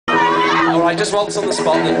Right, just once on the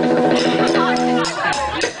spot then.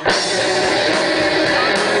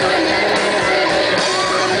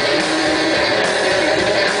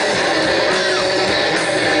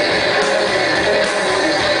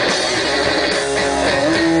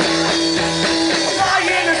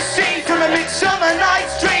 Summer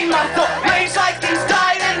night's dream, I thought waves like these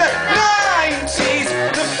died in the 90s.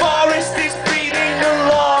 The forest is breathing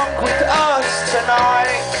along with us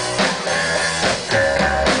tonight.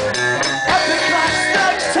 Upper class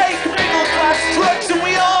thugs take middle class drugs and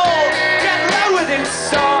we all get lowered in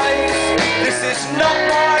size. This is not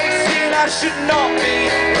my scene, I should not